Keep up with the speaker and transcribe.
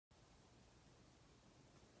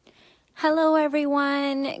Hello,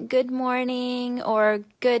 everyone. Good morning or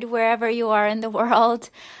good wherever you are in the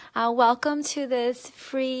world. Welcome to this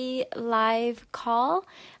free live call.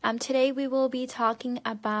 Today we will be talking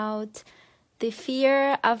about the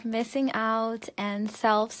fear of missing out and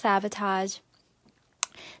self-sabotage.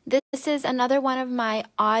 This is another one of my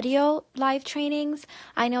audio live trainings.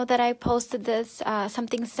 I know that I posted this,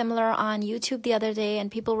 something similar on YouTube the other day,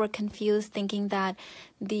 and people were confused thinking that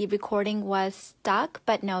the recording was stuck,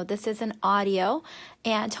 but no, this is an audio.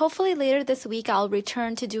 And hopefully later this week, I'll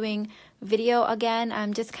return to doing video again.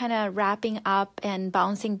 I'm just kind of wrapping up and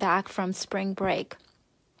bouncing back from spring break.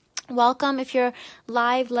 Welcome. If you're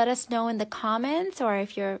live, let us know in the comments, or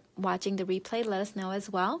if you're watching the replay, let us know as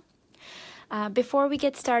well. Before we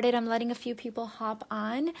get started, I'm letting a few people hop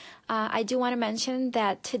on. I do want to mention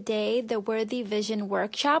that today, the Worthy Vision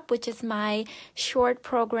Workshop, which is my short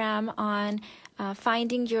program on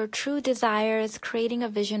finding your true desires, creating a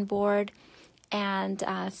vision board, and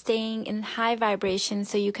staying in high vibration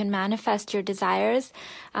so you can manifest your desires.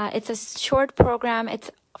 It's a short program.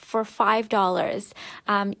 It's for $5.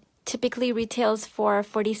 Typically retails for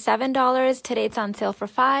 $47. Today it's on sale for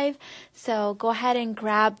 $5. So go ahead and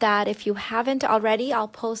grab that. If you haven't already, I'll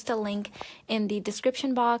post a link in the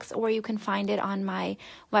description box, or you can find it on my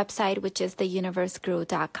website, which is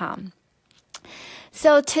theuniverseguru.com.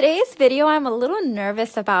 So today's video I'm a little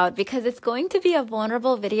nervous about because it's going to be a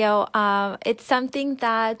vulnerable video. It's something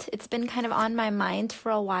that it's been kind of on my mind for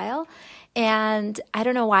a while, and I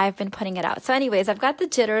don't know why I've been putting it out. So anyways, I've got the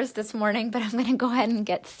jitters this morning, but I'm going to go ahead and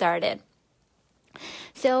get started.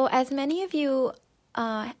 So as many of you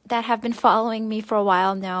that have been following me for a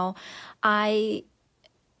while know, I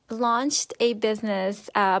launched a business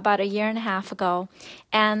about a year and a half ago,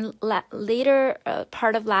 and later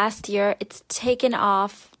part of last year, it's taken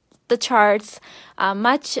off the charts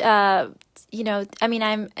much. I'm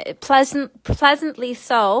pleasantly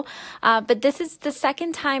so, but this is the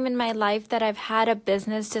second time in my life that I've had a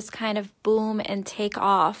business just kind of boom and take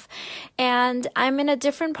off. And I'm in a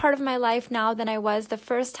different part of my life now than I was the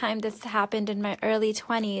first time this happened in my early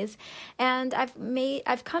 20s. And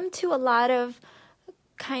I've come to a lot of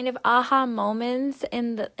kind of aha moments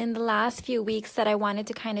in the last few weeks that I wanted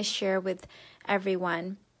to kind of share with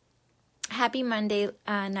everyone. Happy Monday,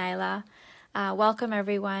 Nyla. Welcome,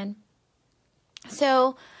 everyone.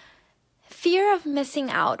 So, fear of missing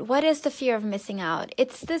out. What is the fear of missing out?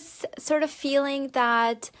 It's this sort of feeling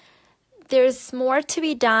that there's more to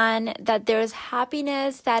be done, that there's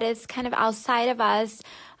happiness that is kind of outside of us,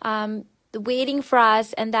 waiting for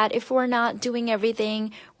us, and that if we're not doing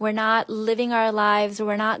everything, we're not living our lives,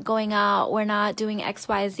 we're not going out, we're not doing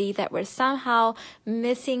XYZ, that we're somehow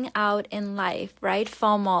missing out in life, right?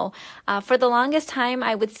 FOMO. For the longest time,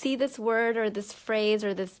 I would see this word or this phrase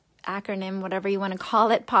or this acronym, whatever you want to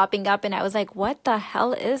call it, popping up, and I was like, what the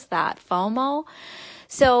hell is that? FOMO?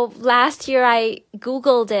 So last year I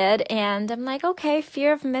Googled it, and I'm like, okay,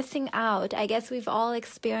 fear of missing out. I guess we've all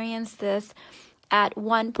experienced this at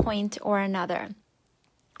one point or another.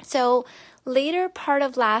 So later part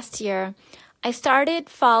of last year, I started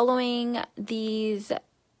following these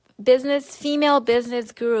female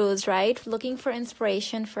business gurus, right? Looking for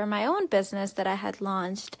inspiration for my own business that I had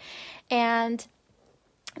launched. And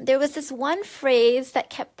there was this one phrase that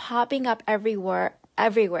kept popping up everywhere.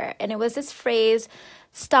 And it was this phrase,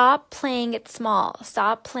 stop playing it small,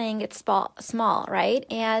 stop playing it small, right?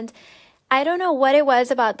 And I don't know what it was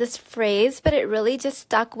about this phrase, but it really just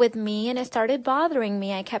stuck with me and it started bothering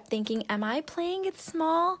me. I kept thinking, am I playing it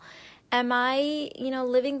small? Am I,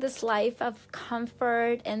 living this life of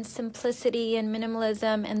comfort and simplicity and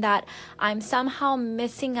minimalism, and that I'm somehow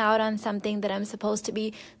missing out on something that I'm supposed to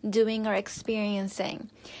be doing or experiencing?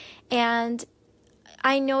 And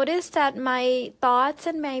I noticed that my thoughts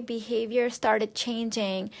and my behavior started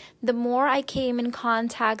changing the more I came in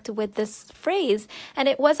contact with this phrase. And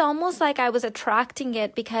it was almost like I was attracting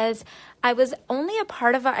it because I was only a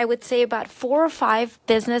part of, I would say, about 4 or 5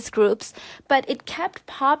 business groups, but it kept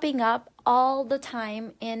popping up all the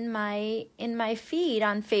time in my feed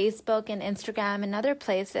on Facebook and Instagram and other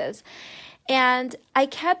places. And I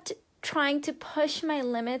kept trying to push my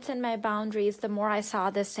limits and my boundaries the more I saw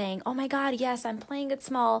this saying, oh my God, yes, I'm playing it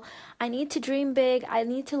small. I need to dream big. I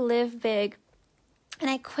need to live big. And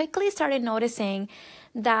I quickly started noticing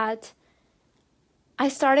that I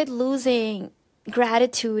started losing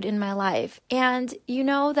gratitude in my life. And you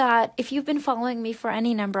know that if you've been following me for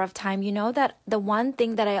any number of time, you know that the one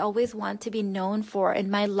thing that I always want to be known for in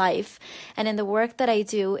my life and in the work that I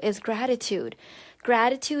do is gratitude.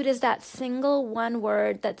 Gratitude is that single one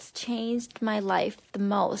word that's changed my life the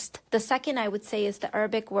most. The second I would say is the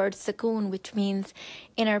Arabic word sukoon, which means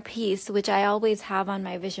inner peace, which I always have on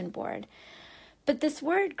my vision board. But this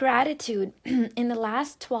word gratitude in the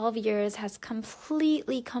last 12 years has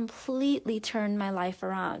completely turned my life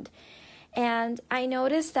around. And I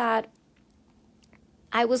noticed that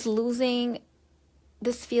I was losing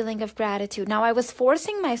this feeling of gratitude. Now, I was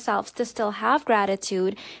forcing myself to still have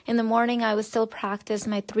gratitude. In the morning, I would still practice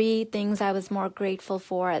my 3 things I was more grateful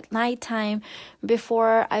for. At nighttime,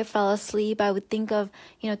 before I fell asleep, I would think of,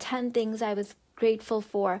 10 things I was grateful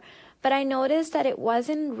for. But I noticed that it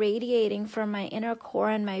wasn't radiating from my inner core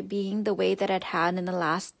and my being the way that I'd had in the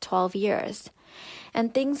last 12 years.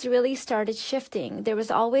 And things really started shifting. There was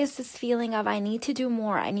always this feeling of I need to do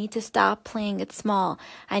more. I need to stop playing it small.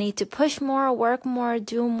 I need to push more, work more,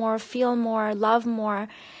 do more, feel more, love more.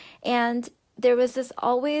 And there was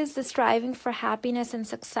always this striving for happiness and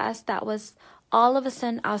success that was all of a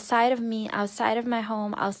sudden outside of me, outside of my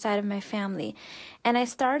home, outside of my family. And I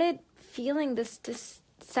started feeling this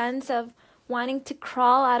sense of wanting to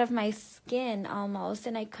crawl out of my skin almost,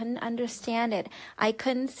 and I couldn't understand it. I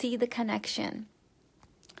couldn't see the connection.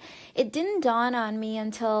 It didn't dawn on me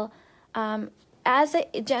until,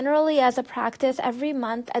 generally as a practice, every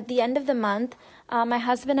month, at the end of the month, my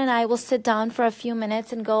husband and I will sit down for a few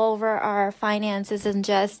minutes and go over our finances and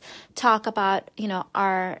just talk about,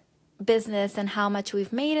 our business and how much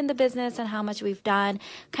we've made in the business and how much we've done,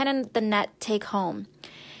 kind of the net take home.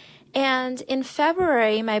 And in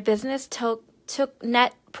February, my business took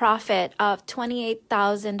net profit of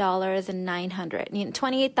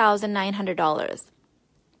 $28,900.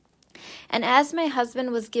 And as my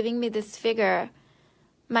husband was giving me this figure,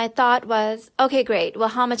 my thought was, okay, great. Well,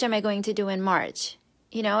 how much am I going to do in March?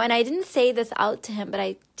 And I didn't say this out to him, but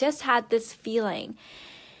I just had this feeling.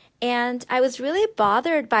 And I was really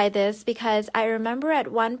bothered by this because I remember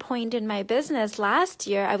at one point in my business last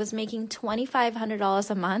year, I was making $2,500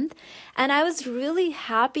 a month. And I was really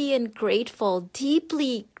happy and grateful,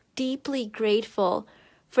 deeply grateful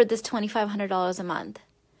for this $2,500 a month.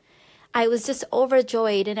 I was just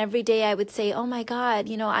overjoyed, and every day I would say, oh my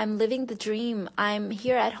God, I'm living the dream. I'm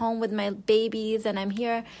here at home with my babies, and I'm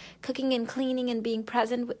here cooking and cleaning and being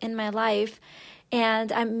present in my life,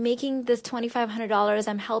 and I'm making this $2,500.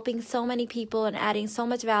 I'm helping so many people and adding so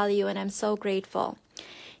much value, and I'm so grateful.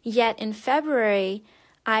 Yet in February,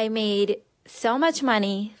 I made so much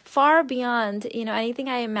money, far beyond, anything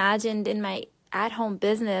I imagined in my at-home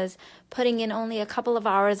business, putting in only a couple of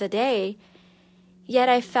hours a day. Yet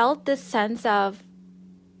I felt this sense of,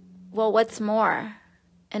 well, what's more?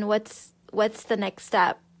 And what's the next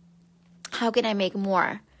step? How can I make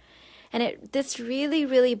more? And this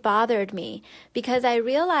really bothered me because I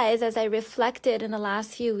realized as I reflected in the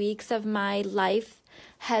last few weeks of my life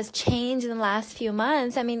has changed in the last few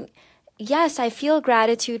months. I mean, yes, I feel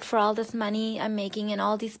gratitude for all this money I'm making and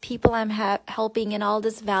all these people I'm helping and all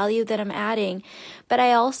this value that I'm adding. But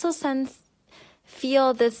I also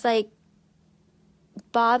feel this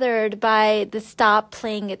bothered by the stop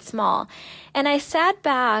playing it small. And I sat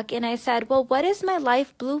back and I said, well, what is my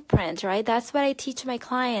life blueprint, right? That's what I teach my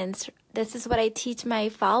clients. This is what I teach my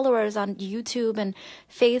followers on YouTube and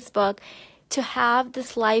Facebook, to have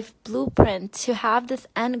this life blueprint, to have this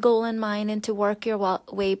end goal in mind and to work your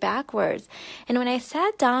way backwards. And when I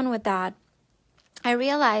sat down with that, I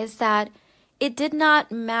realized that it did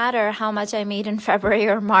not matter how much I made in February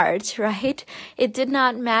or March, right? It did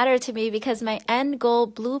not matter to me because my end goal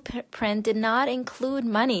blueprint did not include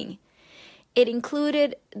money. It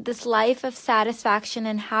included this life of satisfaction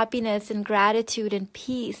and happiness and gratitude and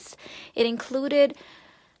peace. It included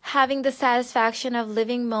having the satisfaction of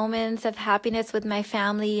living moments of happiness with my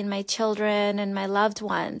family and my children and my loved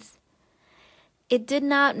ones. It did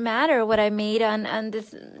not matter what I made on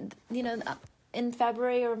this, in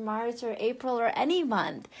February or March or April or any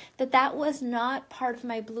month, that was not part of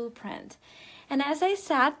my blueprint. And as I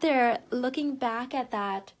sat there looking back at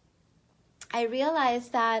that, I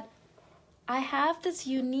realized that I have this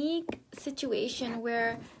unique situation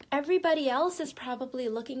where everybody else is probably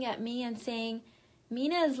looking at me and saying,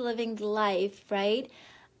 Mina is living life, right?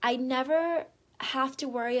 I never have to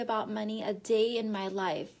worry about money a day in my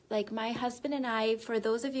life. Like my husband and I, for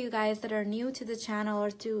those of you guys that are new to the channel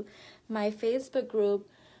or to my Facebook group,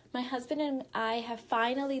 my husband and I have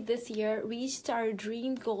finally this year reached our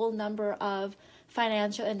dream goal number of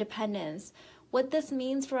financial independence. What this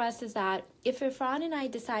means for us is that if Irfan and I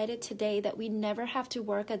decided today that we never have to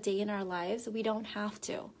work a day in our lives, we don't have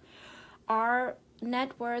to. Our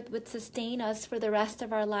net worth would sustain us for the rest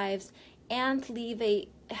of our lives and leave a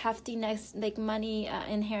hefty money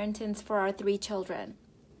inheritance for our 3 children.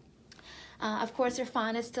 Of course,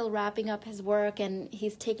 Irfan is still wrapping up his work, and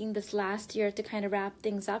he's taking this last year to kind of wrap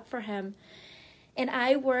things up for him. And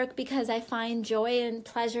I work because I find joy and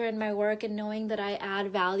pleasure in my work and knowing that I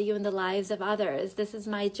add value in the lives of others. This is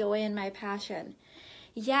my joy and my passion.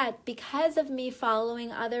 Yet, because of me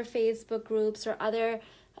following other Facebook groups or other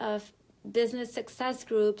business success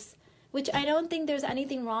groups, which I don't think there's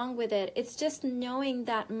anything wrong with it, it's just knowing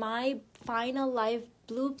that my final life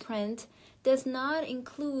blueprint does not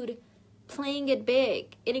include playing it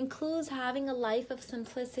big. It includes having a life of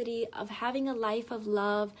simplicity, of having a life of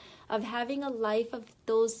love, of having a life of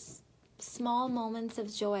those small moments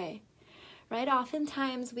of joy, right?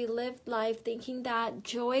 Oftentimes we live life thinking that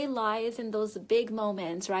joy lies in those big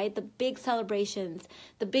moments, right? The big celebrations,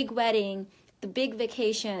 the big wedding, the big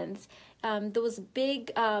vacations, those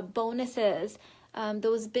big bonuses,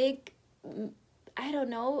 those big,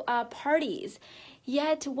 parties.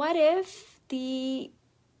 Yet what if the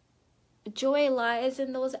joy lies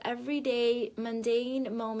in those everyday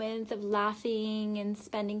mundane moments of laughing and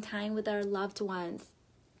spending time with our loved ones?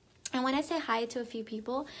 I want to say hi to a few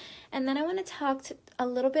people, and then I want to talk a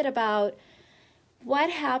little bit about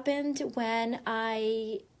what happened when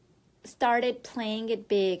I started playing it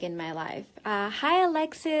big in my life. Hi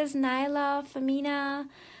Alexis, Nyla, Famina,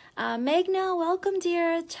 Megna, welcome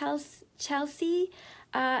dear, Chelsea.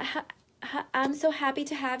 I'm so happy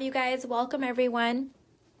to have you guys. Welcome everyone.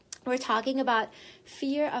 We're talking about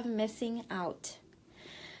fear of missing out.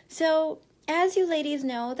 So, as you ladies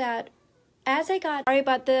know that sorry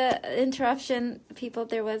about the interruption, people,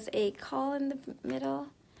 there was a call in the middle.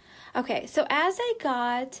 Okay, so as I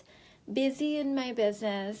got busy in my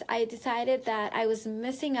business, I decided that I was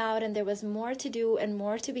missing out and there was more to do and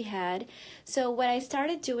more to be had. So what I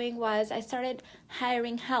started doing was I started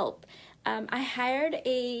hiring help. I hired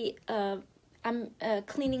a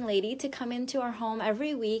cleaning lady to come into our home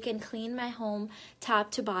every week and clean my home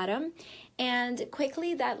top to bottom. And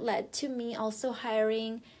quickly that led to me also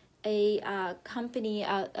hiring a company,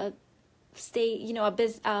 at-home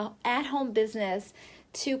business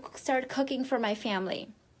to start cooking for my family,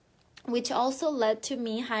 which also led to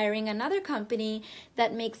me hiring another company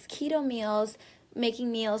that makes keto meals,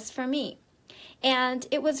 making meals for me. And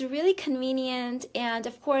it was really convenient, and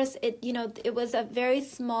of course it was a very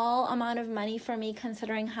small amount of money for me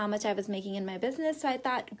considering how much I was making in my business. So I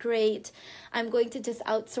thought, great, I'm going to just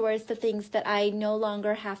outsource the things that I no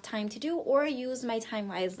longer have time to do or use my time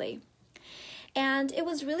wisely. And it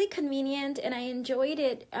was really convenient, and I enjoyed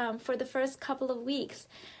it for the first couple of weeks.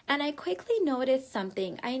 And I quickly noticed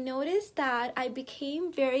something. I noticed that I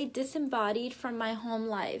became very disembodied from my home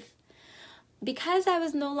life. Because I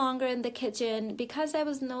was no longer in the kitchen, because I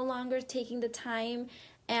was no longer taking the time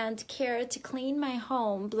and care to clean my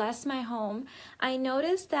home, bless my home, I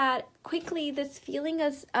noticed that quickly this feeling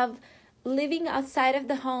of living outside of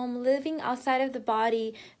the home, living outside of the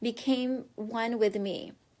body became one with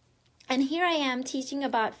me. And here I am teaching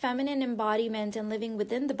about feminine embodiment and living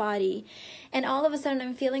within the body. And all of a sudden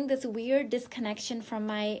I'm feeling this weird disconnection from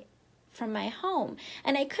my home,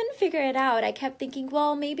 and I couldn't figure it out. I kept thinking,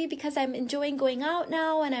 well, maybe because I'm enjoying going out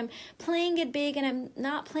now and I'm playing it big and I'm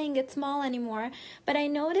not playing it small anymore. But I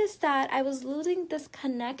noticed that I was losing this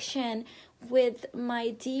connection with my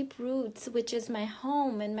deep roots, which is my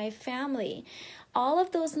home and my family. All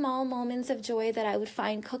of those small moments of joy that I would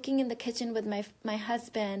find cooking in the kitchen with my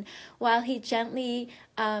husband while he gently,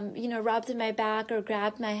 rubbed my back or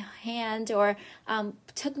grabbed my hand or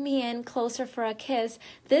took me in closer for a kiss.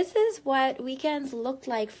 This is what weekends looked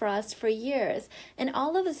like for us for years. And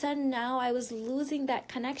all of a sudden now I was losing that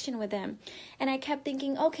connection with him. And I kept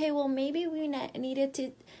thinking, okay, well, maybe we needed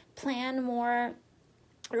to plan more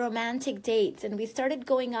romantic dates, and we started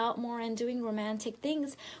going out more and doing romantic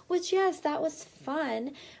things, which, yes, that was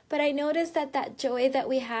fun, but I noticed that joy that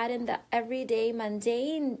we had in the everyday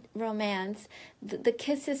mundane romance, the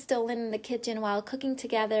kisses stolen in the kitchen while cooking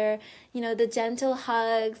together, the gentle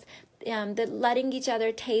hugs, the letting each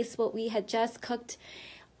other taste what we had just cooked,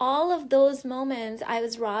 all of those moments I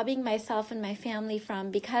was robbing myself and my family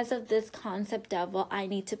from because of this concept of, well, I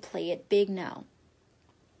need to play it big now.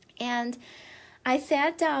 And I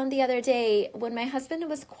sat down the other day when my husband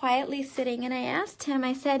was quietly sitting, and I asked him,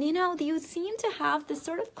 I said, you seem to have this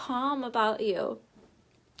sort of calm about you.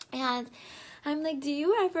 And I'm like, do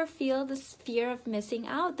you ever feel this fear of missing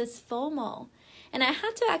out, this FOMO? And I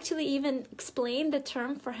had to actually even explain the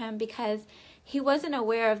term for him because he wasn't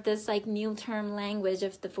aware of this new term language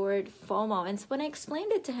of the word FOMO. And so when I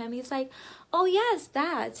explained it to him, he's like, oh yes,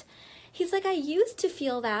 that. he's like, I used to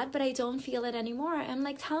feel that, but I don't feel it anymore. I'm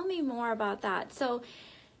like, tell me more about that. So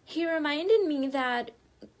he reminded me that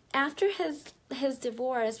after his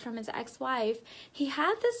divorce from his ex-wife, he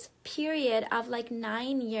had this period of like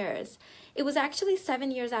 9 years. It was actually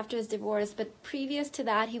 7 years after his divorce, but previous to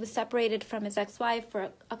that, he was separated from his ex-wife for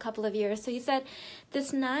a couple of years. So he said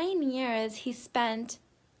this 9 years he spent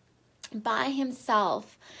by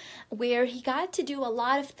himself, where he got to do a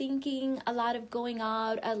lot of thinking, a lot of going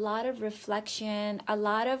out, a lot of reflection, a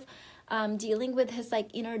lot of dealing with his like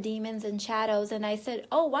inner demons and shadows. And I said,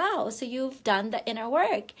 oh wow, so you've done the inner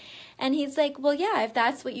work. And he's like, well, yeah, if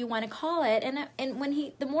that's what you want to call it. And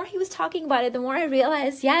when the more he was talking about it, the more I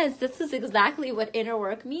realized, yes, this is exactly what inner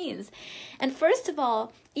work means. And first of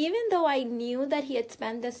all, even though I knew that he had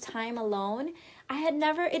spent this time alone,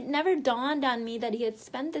 it never dawned on me that he had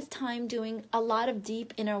spent this time doing a lot of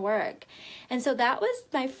deep inner work. And so that was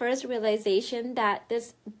my first realization, that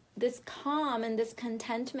this calm and this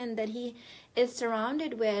contentment that he is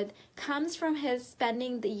surrounded with comes from his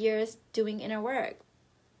spending the years doing inner work.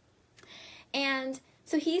 And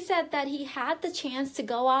so he said that he had the chance to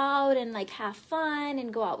go out and like have fun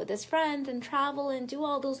and go out with his friends and travel and do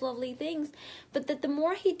all those lovely things, but that the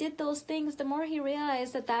more he did those things, the more he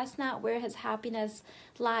realized that that's not where his happiness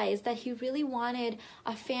lies, that he really wanted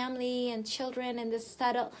a family and children and this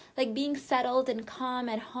being settled and calm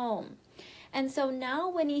at home. And so now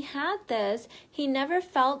when he had this, he never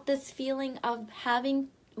felt this feeling of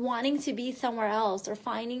wanting to be somewhere else or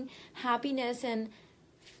finding happiness and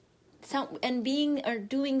being or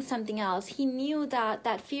doing something else. He knew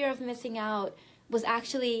that fear of missing out was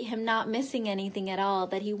actually him not missing anything at all,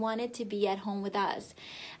 that he wanted to be at home with us.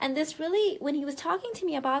 And this really, when he was talking to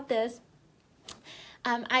me about this,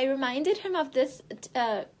 I reminded him of this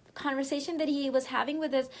conversation that he was having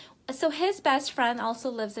with his best friend also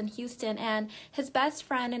lives in Houston, and his best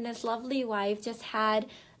friend and his lovely wife just had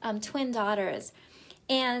twin daughters.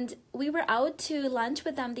 And we were out to lunch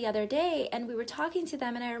with them the other day, and we were talking to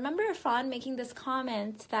them, and I remember Irfan making this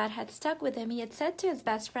comment that had stuck with him. He had said to his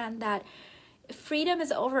best friend that freedom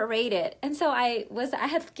is overrated. And so I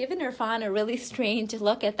had given Irfan a really strange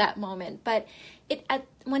look at that moment. But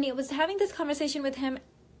when he was having this conversation with him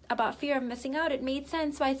about fear of missing out, it made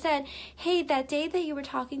sense. So I said, hey, that day that you were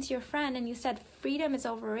talking to your friend and you said freedom is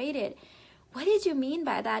overrated, what did you mean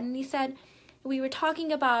by that? And he said, we were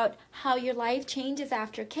talking about how your life changes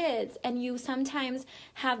after kids, and you sometimes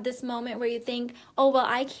have this moment where you think, oh, well,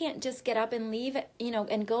 I can't just get up and leave,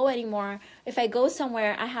 and go anymore. If I go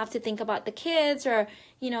somewhere, I have to think about the kids or,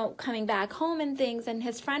 coming back home and things. And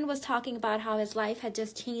his friend was talking about how his life had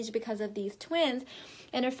just changed because of these twins.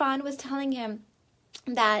 And Irfan was telling him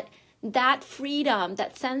that freedom,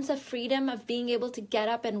 that sense of freedom of being able to get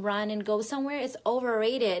up and run and go somewhere is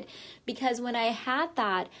overrated, because when I had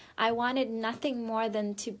that, I wanted nothing more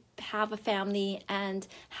than to have a family and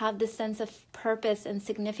have this sense of purpose and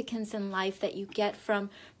significance in life that you get from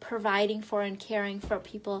providing for and caring for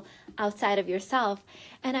people outside of yourself.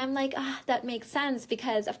 And I'm like, that makes sense,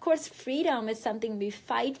 because of course freedom is something we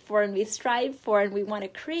fight for and we strive for and we want to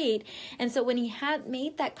create. And so when he had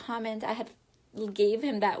made that comment, I had gave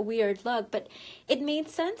him that weird look, but it made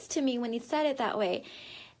sense to me when he said it that way.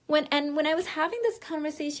 When I was having this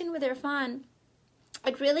conversation with Irfan,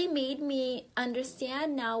 it really made me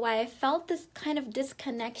understand now why I felt this kind of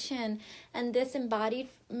disconnection and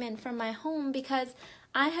disembodiment from my home, because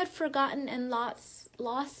I had forgotten and lost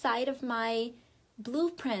sight of my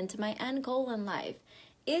blueprint, my end goal in life.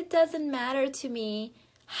 It doesn't matter to me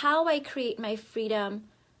how I create my freedom,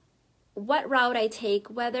 what route I take,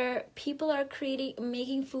 whether people are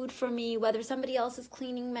making food for me, whether somebody else is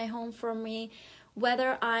cleaning my home for me,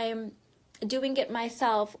 whether I'm doing it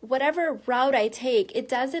myself, whatever route I take, it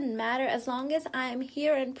doesn't matter as long as I'm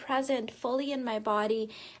here and present fully in my body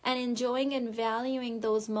and enjoying and valuing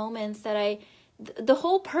those moments the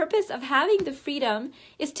whole purpose of having the freedom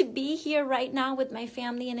is to be here right now with my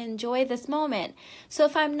family and enjoy this moment. So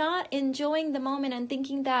if I'm not enjoying the moment and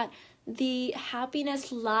thinking that the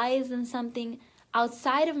happiness lies in something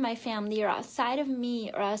outside of my family or outside of me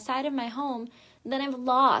or outside of my home, then I've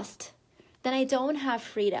lost. Then I don't have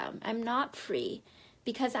freedom. I'm not free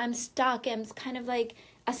because I'm stuck. I'm kind of like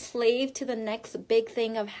a slave to the next big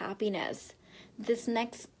thing of happiness, this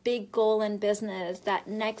next big goal in business, that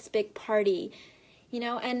next big party,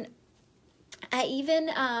 and I even,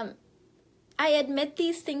 I admit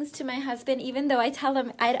these things to my husband, even though I tell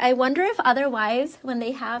him, I wonder if other wives, when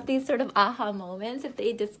they have these sort of aha moments, if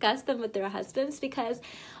they discuss them with their husbands, because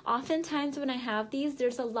oftentimes when I have these,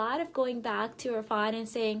 there's a lot of going back to Irfan and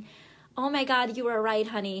saying, oh my God, you were right,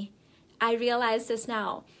 honey. I realize this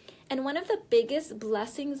now. And one of the biggest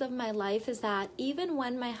blessings of my life is that even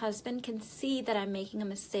when my husband can see that I'm making a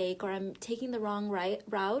mistake or I'm taking the wrong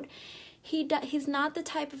route, he's not the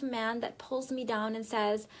type of man that pulls me down and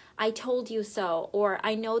says, I told you so, or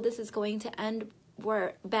I know this is going to end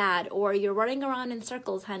bad, or you're running around in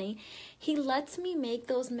circles, honey. He lets me make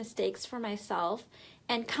those mistakes for myself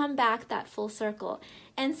and come back that full circle.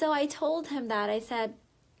 And so I told him that. I said,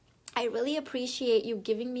 I really appreciate you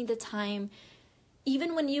giving me the time,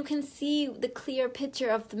 even when you can see the clear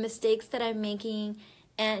picture of the mistakes that I'm making,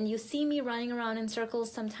 and you see me running around in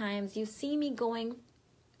circles sometimes, you see me going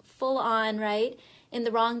full on, right, in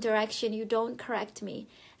the wrong direction, you don't correct me.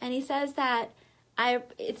 And he says that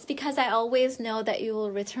it's because I always know that you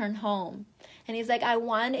will return home. And he's like, I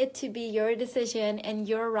want it to be your decision and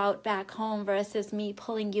your route back home versus me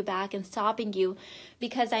pulling you back and stopping you,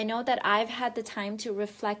 because I know that I've had the time to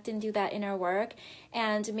reflect and do that inner work.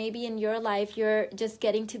 And maybe in your life, you're just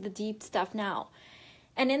getting to the deep stuff now.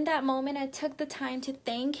 And in that moment, I took the time to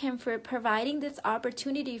thank him for providing this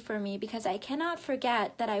opportunity for me, because I cannot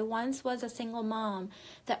forget that I once was a single mom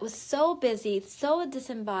that was so busy, so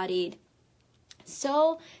disembodied,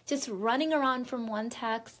 so just running around from one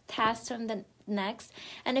task to the next.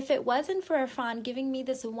 And if it wasn't for Irfan giving me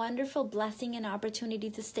this wonderful blessing and opportunity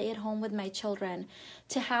to stay at home with my children,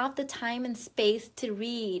 to have the time and space to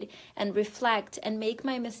read and reflect and make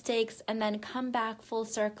my mistakes and then come back full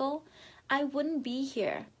circle, I wouldn't be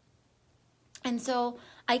here. And so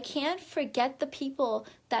I can't forget the people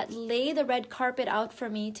that lay the red carpet out for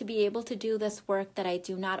me to be able to do this work that I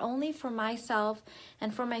do, not only for myself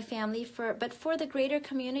and for my family, but for the greater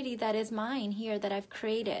community that is mine here that I've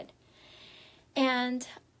created. And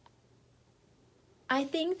I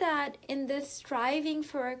think that in this striving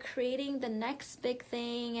for creating the next big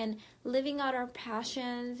thing and living out our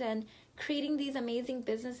passions and creating these amazing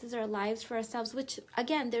businesses or lives for ourselves, which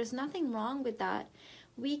again, there's nothing wrong with that,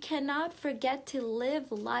 we cannot forget to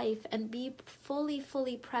live life and be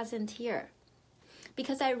fully present here.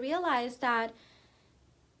 Because I realized that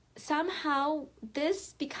somehow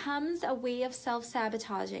this becomes a way of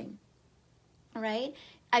self-sabotaging, right?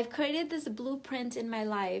 I've created this blueprint in my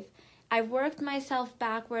life. I've worked myself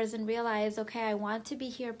backwards and realized, okay, I want to be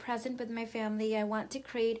here present with my family. I want to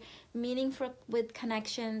create meaning with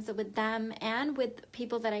connections with them and with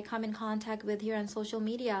people that I come in contact with here on social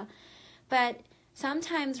media. But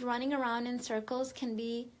sometimes running around in circles can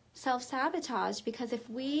be self-sabotage, because if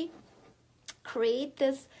we create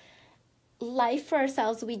this life for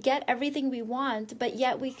ourselves, we get everything we want, but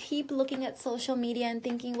yet we keep looking at social media and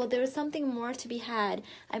thinking, well, there's something more to be had.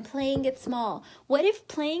 I'm playing it small. What if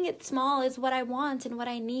playing it small is what I want and what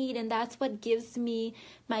I need, and that's what gives me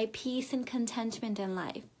my peace and contentment in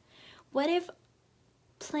life? What if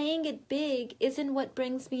playing it big isn't what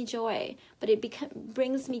brings me joy, but it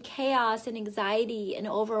brings me chaos and anxiety and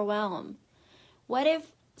overwhelm? What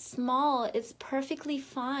if small is perfectly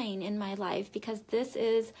fine in my life, because this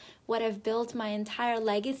is what I've built my entire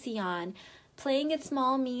legacy on? Playing it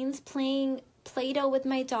small means playing Play-Doh with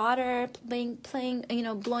my daughter, playing,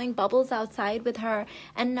 blowing bubbles outside with her,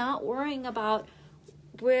 and not worrying about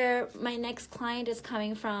where my next client is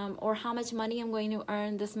coming from or how much money I'm going to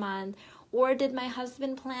earn this month. Or did my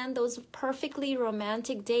husband plan those perfectly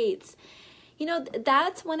romantic dates?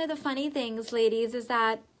 That's one of the funny things, ladies, is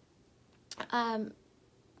that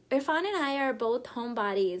Irfan and I are both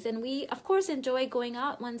homebodies, and we, of course, enjoy going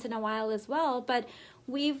out once in a while as well, but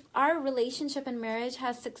our relationship and marriage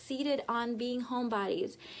has succeeded on being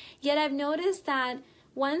homebodies. Yet I've noticed that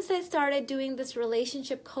once I started doing this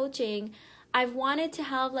relationship coaching, I've wanted to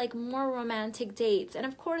have more romantic dates. And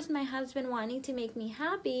of course, my husband, wanting to make me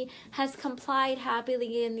happy, has complied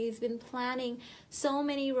happily, and he's been planning so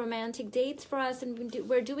many romantic dates for us, and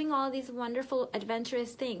we're doing all these wonderful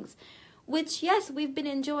adventurous things, which, yes, we've been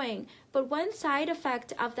enjoying. But one side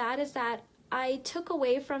effect of that is that I took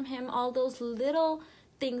away from him all those little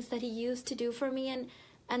things that he used to do for me, and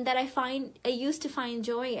that I used to find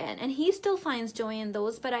joy in. And he still finds joy in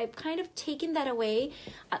those, but I've kind of taken that away,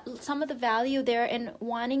 some of the value there, in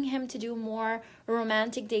wanting him to do more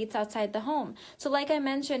romantic dates outside the home. So like I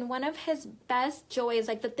mentioned, one of his best joys,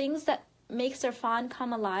 the things that makes Irfan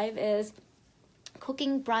come alive, is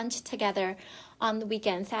cooking brunch together on the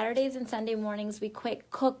weekend. Saturdays and Sunday mornings, we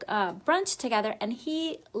cook brunch together, and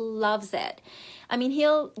he loves it. I mean,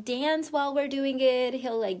 he'll dance while we're doing it.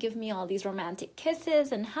 He'll give me all these romantic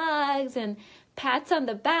kisses and hugs and pats on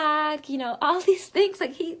the back, all these things.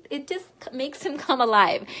 It just makes him come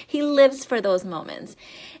alive. He lives for those moments.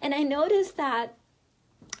 And I noticed that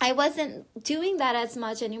I wasn't doing that as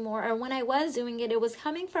much anymore, or when I was doing it, it was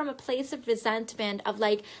coming from a place of resentment of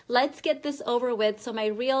like, let's get this over with so my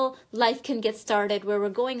real life can get started, where we're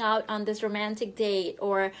going out on this romantic date,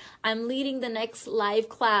 or I'm leading the next live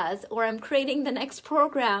class, or I'm creating the next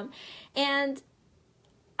program. And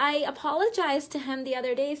I apologized to him the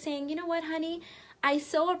other day saying, you know what, honey, I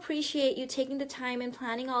so appreciate you taking the time and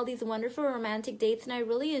planning all these wonderful romantic dates, and I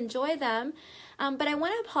really enjoy them. But I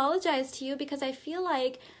want to apologize to you because I feel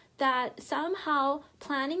like that somehow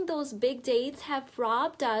planning those big dates have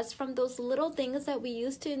robbed us from those little things that we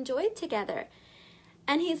used to enjoy together.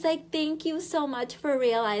 And he's like, thank you so much for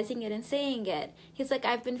realizing it and saying it. He's like,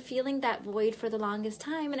 I've been feeling that void for the longest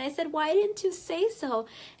time. And I said, why didn't you say so?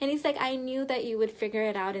 And he's like, I knew that you would figure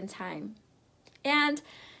it out in time. And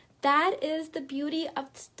that is the beauty of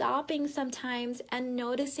stopping sometimes and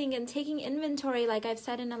noticing and taking inventory, like I've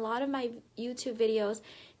said in a lot of my YouTube videos,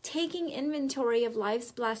 taking inventory of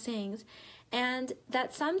life's blessings, and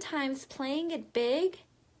that sometimes playing it big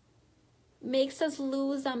makes us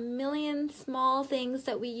lose a million small things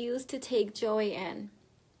that we used to take joy in.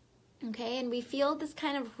 Okay, and we feel this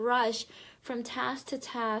kind of rush from task to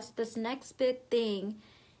task, this next big thing,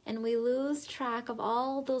 and we lose track of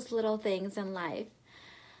all those little things in life.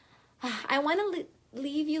 I want to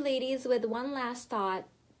leave you ladies with one last thought.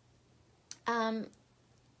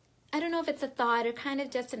 I don't know if it's a thought or kind of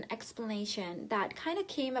just an explanation that kind of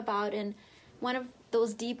came about in one of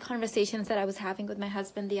those deep conversations that I was having with my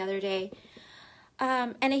husband the other day.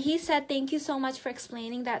 And he said, thank you so much for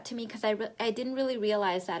explaining that to me, because I didn't really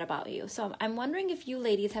realize that about you. So I'm wondering if you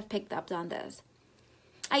ladies have picked up on this.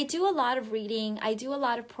 I do a lot of reading. I do a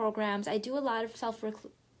lot of programs. I do a lot of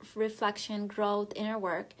self-reflection, growth, inner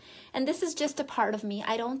work. And this is just a part of me.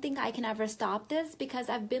 I don't think I can ever stop this because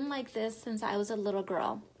I've been like this since I was a little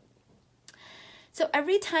girl. So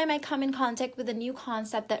every time I come in contact with a new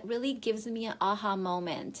concept that really gives me an aha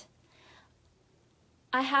moment,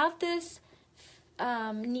 I have this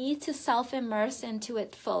need to self-immerse into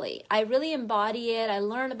it fully. I really embody it. I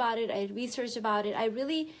learn about it. I research about it. I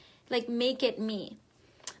really make it me.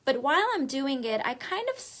 But while I'm doing it, I kind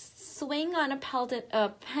of swing on a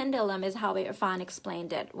pendulum, is how Irfan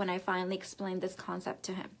explained it when I finally explained this concept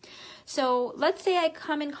to him. So let's say I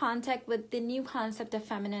come in contact with the new concept of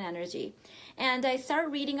feminine energy, and I start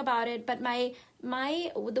reading about it. But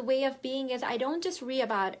the way of being is I don't just read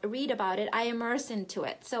about it. I immerse into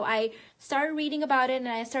it. So I start reading about it, and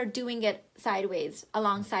I start doing it sideways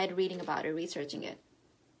alongside reading about it, researching it.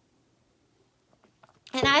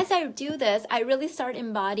 And as I do this, I really start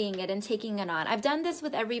embodying it and taking it on. I've done this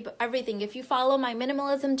with everything. If you follow my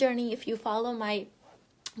minimalism journey, if you follow my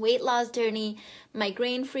weight loss journey, my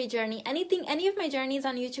grain-free journey, any of my journeys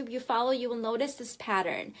on YouTube you follow, you will notice this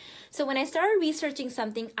pattern. So when I started researching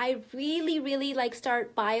something, I really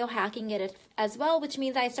start biohacking it as well, which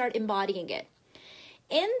means I start embodying it.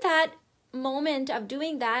 In that moment of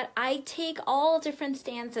doing that, I take all different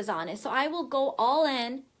stances on it. So I will go all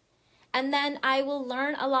in, and then I will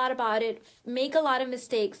learn a lot about it, make a lot of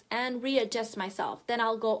mistakes, and readjust myself. Then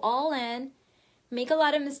I'll go all in, make a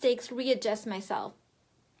lot of mistakes, readjust myself.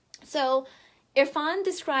 So Irfan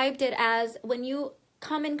described it as when you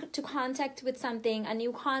come into contact with something, a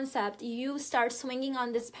new concept, you start swinging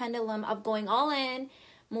on this pendulum of going all in,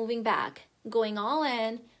 moving back, going all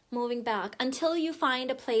in, moving back, until you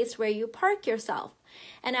find a place where you park yourself.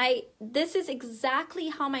 And this is exactly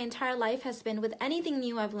how my entire life has been with anything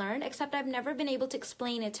new I've learned, except I've never been able to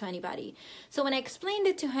explain it to anybody. So when I explained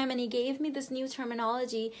it to him and he gave me this new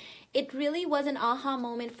terminology, it really was an aha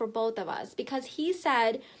moment for both of us, because he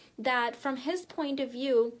said that from his point of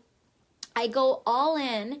view, I go all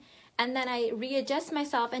in and then I readjust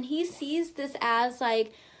myself, and he sees this as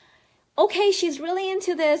like, okay, she's really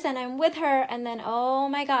into this and I'm with her, and then, oh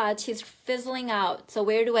my God, she's fizzling out. So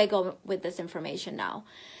where do I go with this information now?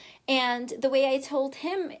 And the way I told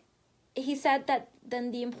him, he said that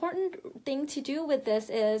then the important thing to do with this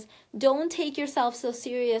is don't take yourself so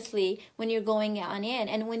seriously when you're going on in.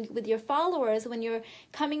 And with your followers, when you're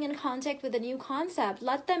coming in contact with a new concept,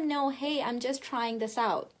 let them know, hey, I'm just trying this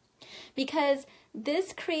out. Because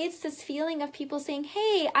this creates this feeling of people saying,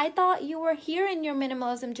 hey, I thought you were here in your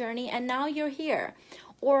minimalism journey and now you're here.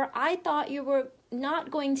 Or I thought you were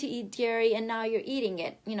not going to eat dairy and now you're eating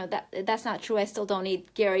it. You know, that's not true. I still don't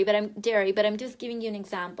eat dairy, but I'm just giving you an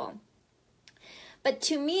example. But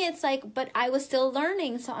to me, it's like, but I was still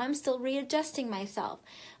learning, so I'm still readjusting myself.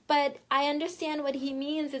 But I understand what he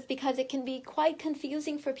means is because it can be quite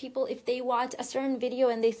confusing for people if they watch a certain video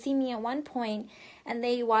and they see me at one point and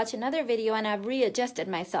they watch another video and I've readjusted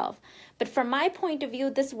myself. But from my point of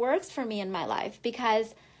view, this works for me in my life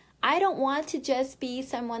because I don't want to just be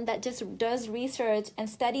someone that just does research and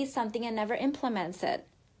studies something and never implements it.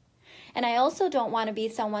 And I also don't want to be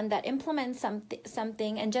someone that implements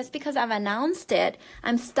something and just because I've announced it,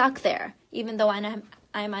 I'm stuck there, even though I'm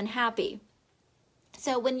unhappy.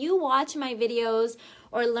 So when you watch my videos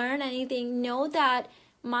or learn anything, know that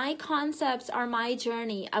my concepts are my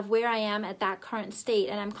journey of where I am at that current state,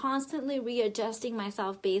 and I'm constantly readjusting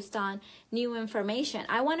myself based on new information.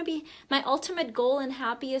 I want to be, my ultimate goal and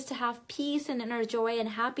happy is to have peace and inner joy and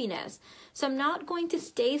happiness. So I'm not going to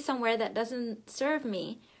stay somewhere that doesn't serve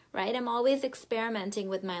me, right? I'm always experimenting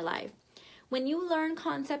with my life. When you learn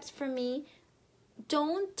concepts from me,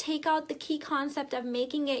 don't take out the key concept of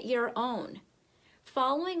making it your own.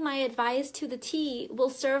 Following my advice to the T will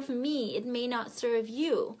serve me. It may not serve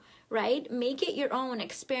you, right? Make it your own,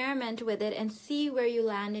 experiment with it, and see where you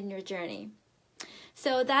land in your journey.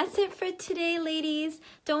 So that's it for today, ladies.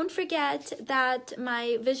 Don't forget that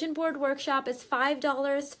my vision board workshop is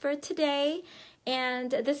 $5 for today.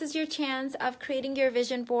 And this is your chance of creating your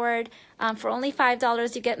vision board. For only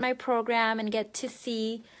 $5, you get my program and get to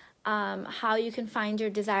see how you can find your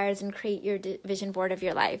desires and create your vision board of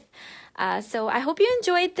your life. So I hope you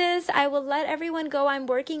enjoyed this. I will let everyone go. I'm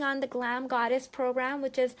working on the Glam Goddess program,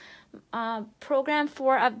 which is program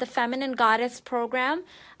 4 of the Feminine Goddess program.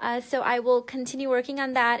 So I will continue working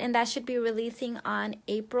on that, and that should be releasing on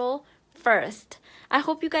April 1st. I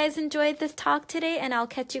hope you guys enjoyed this talk today, and I'll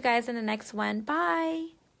catch you guys in the next one.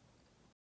 Bye.